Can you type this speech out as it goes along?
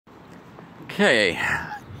Okay,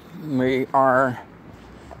 we are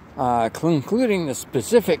concluding the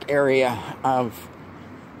specific area of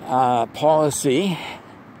policy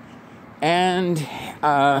and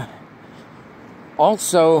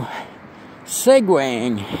also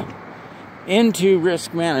segueing into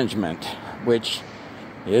risk management, which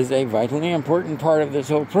is a vitally important part of this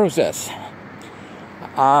whole process.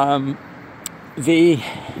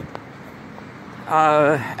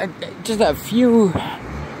 Just a few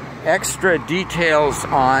extra details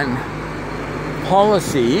on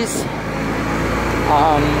policies.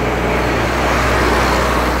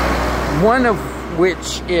 One of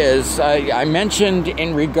which is, I mentioned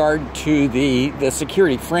in regard to the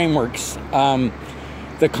security frameworks,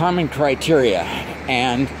 the common criteria.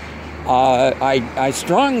 And I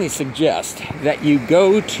strongly suggest that you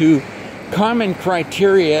go to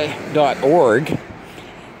commoncriteria.org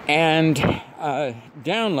and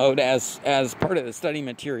download as part of the study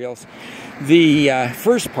materials the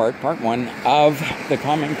first part 1 of the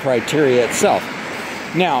common criteria itself.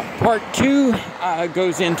 Now, part 2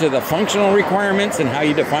 goes into the functional requirements and how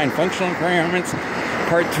you define functional requirements.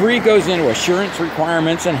 Part 3 goes into assurance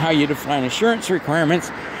requirements and how you define assurance requirements.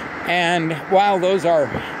 And while those are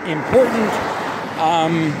important,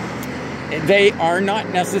 they are not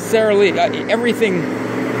necessarily everything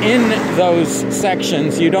in those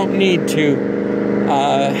sections you don't need to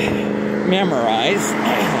memorize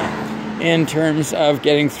in terms of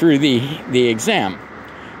getting through the exam.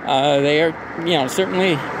 They are,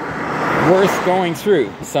 certainly worth going through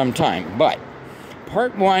sometime. But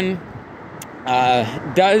part 1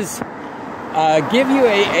 does give you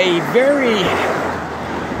a very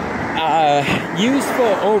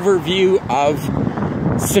useful overview of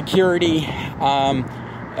security,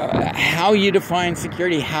 how you define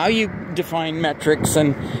security, how you define metrics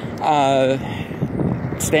and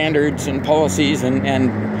standards and policies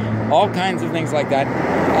and all kinds of things like that.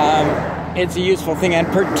 It's a useful thing, and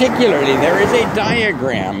particularly there is a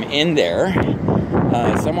diagram in there,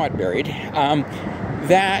 somewhat buried,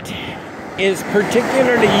 that is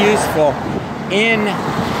particularly useful in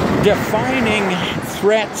defining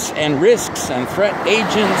threats and risks and threat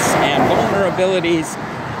agents and vulnerabilities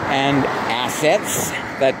and assets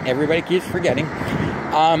that everybody keeps forgetting,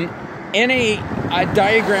 in a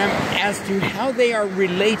diagram as to how they are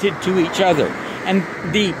related to each other. And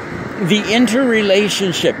the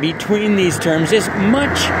interrelationship between these terms is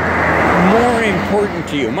much more important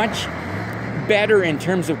to you, much better in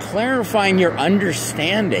terms of clarifying your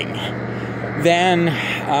understanding than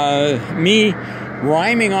me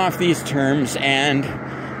rhyming off these terms and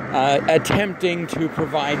attempting to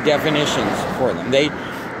provide definitions for them. They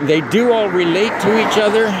do all relate to each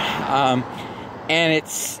other, and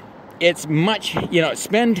it's much,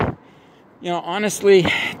 spend, honestly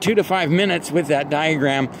 2 to 5 minutes with that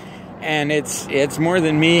diagram, and it's more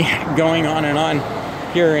than me going on and on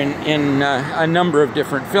here in a number of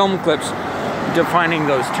different film clips defining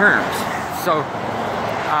those terms. So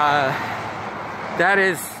that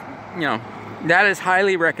is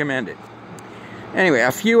highly recommended. Anyway,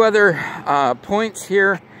 a few other points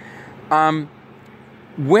here.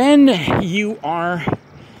 When you are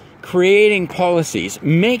creating policies,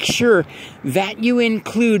 make sure that you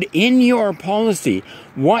include in your policy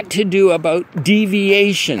what to do about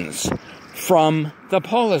deviations from the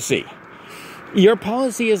policy. Your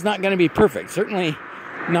policy is not going to be perfect, certainly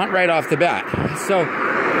not right off the bat. So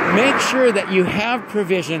make sure that you have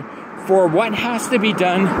provision for what has to be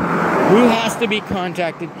done, who has to be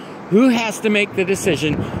contacted, who has to make the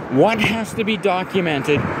decision, what has to be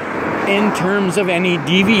documented in terms of any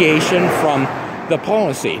deviation from the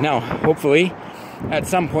policy. Now, hopefully, at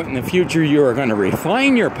some point in the future, you are going to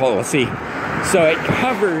refine your policy so it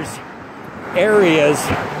covers areas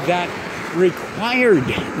that required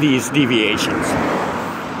these deviations.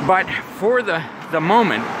 But for the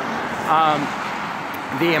moment,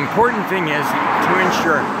 the important thing is to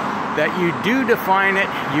ensure that you do define it,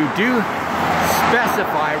 you do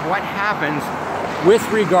specify what happens with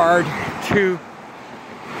regard to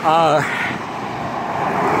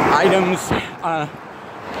items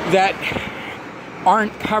that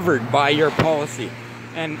aren't covered by your policy,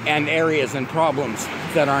 and areas and problems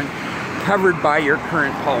that aren't covered by your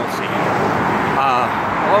current policy.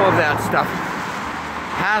 All of that stuff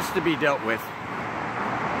has to be dealt with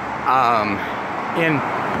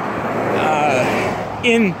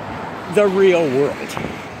in the real world.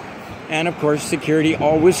 And of course, security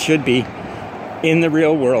always should be in the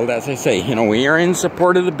real world. As I say, we are in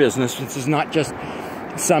support of the business. This is not just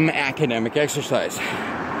some academic exercise.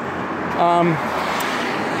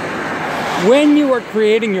 When you are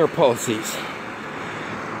creating your policies,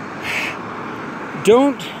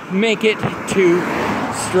 don't make it too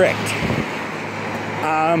strict.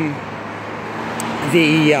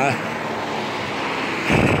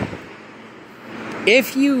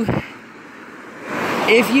 If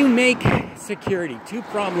you make security too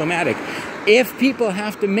problematic, if people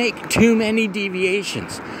have to make too many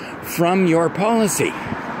deviations from your policy,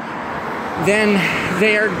 then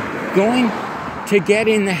they are going to get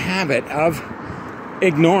in the habit of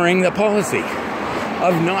ignoring the policy,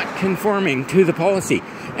 of not conforming to the policy.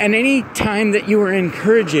 And any time that you are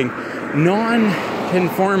encouraging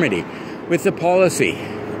non-conformity with the policy,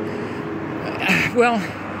 well,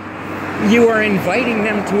 you are inviting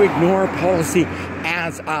them to ignore policy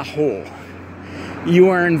as a whole. You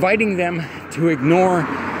are inviting them to ignore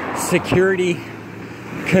security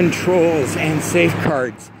controls and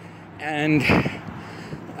safeguards and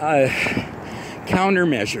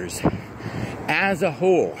countermeasures as a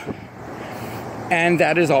whole. And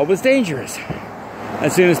that is always dangerous.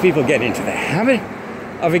 As soon as people get into the habit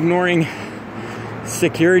of ignoring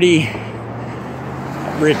security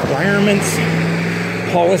requirements,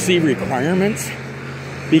 policy requirements,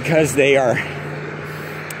 because they are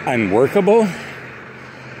unworkable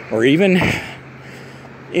or even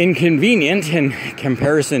inconvenient in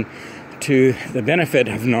comparison to the benefit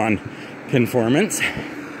of non-conformance,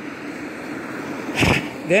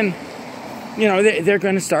 then, you know, they're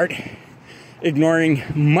going to start ignoring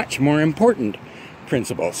much more important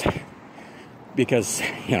principles. Because,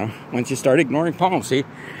 you know, once you start ignoring policy,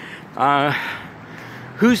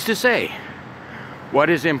 who's to say what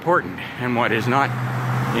is important and what is not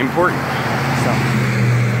important? So,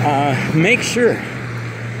 make sure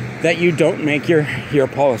that you don't make your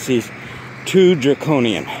policies too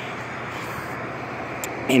draconian.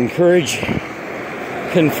 Encourage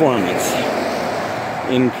conformance.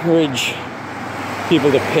 Encourage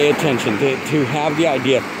people to pay attention, to have the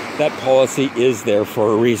idea that policy is there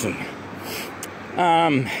for a reason.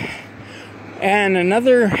 And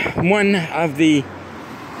another one of the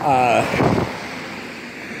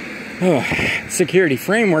security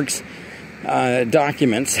frameworks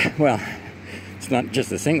documents, well, it's not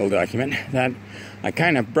just a single document, that I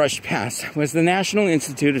kind of brushed past, was the National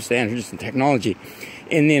Institute of Standards and Technology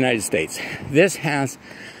in the United States. This has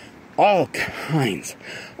all kinds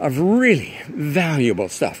of really valuable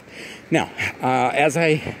stuff. Now, as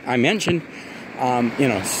I mentioned, you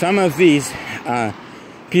know, some of these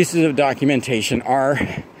pieces of documentation are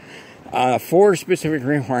for specific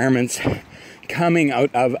requirements coming out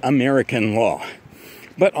of American law.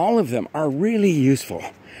 But all of them are really useful,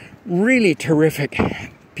 really terrific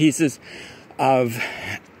pieces of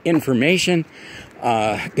information,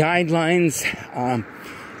 guidelines,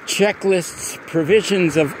 checklists,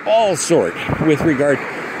 provisions of all sort with regard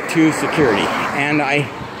to security. And I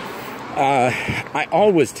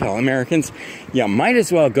always tell Americans, you might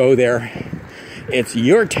as well go there. It's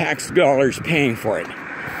your tax dollars paying for it.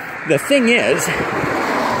 The thing is,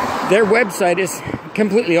 their website is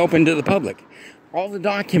completely open to the public. All the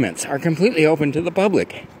documents are completely open to the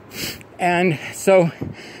public. And so,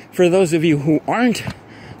 for those of you who aren't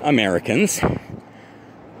Americans,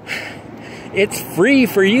 it's free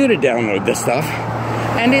for you to download this stuff,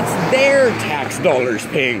 and it's their tax dollars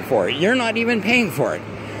paying for it. You're not even paying for it.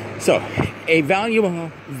 So, a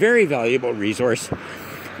valuable, very valuable resource.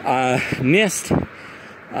 NIST,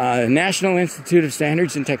 National Institute of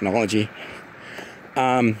Standards and Technology.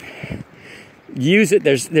 Use it.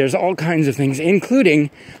 There's all kinds of things, including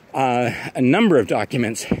a number of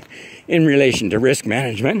documents in relation to risk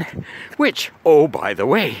management, which, oh, by the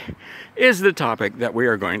way, is the topic that we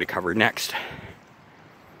are going to cover next.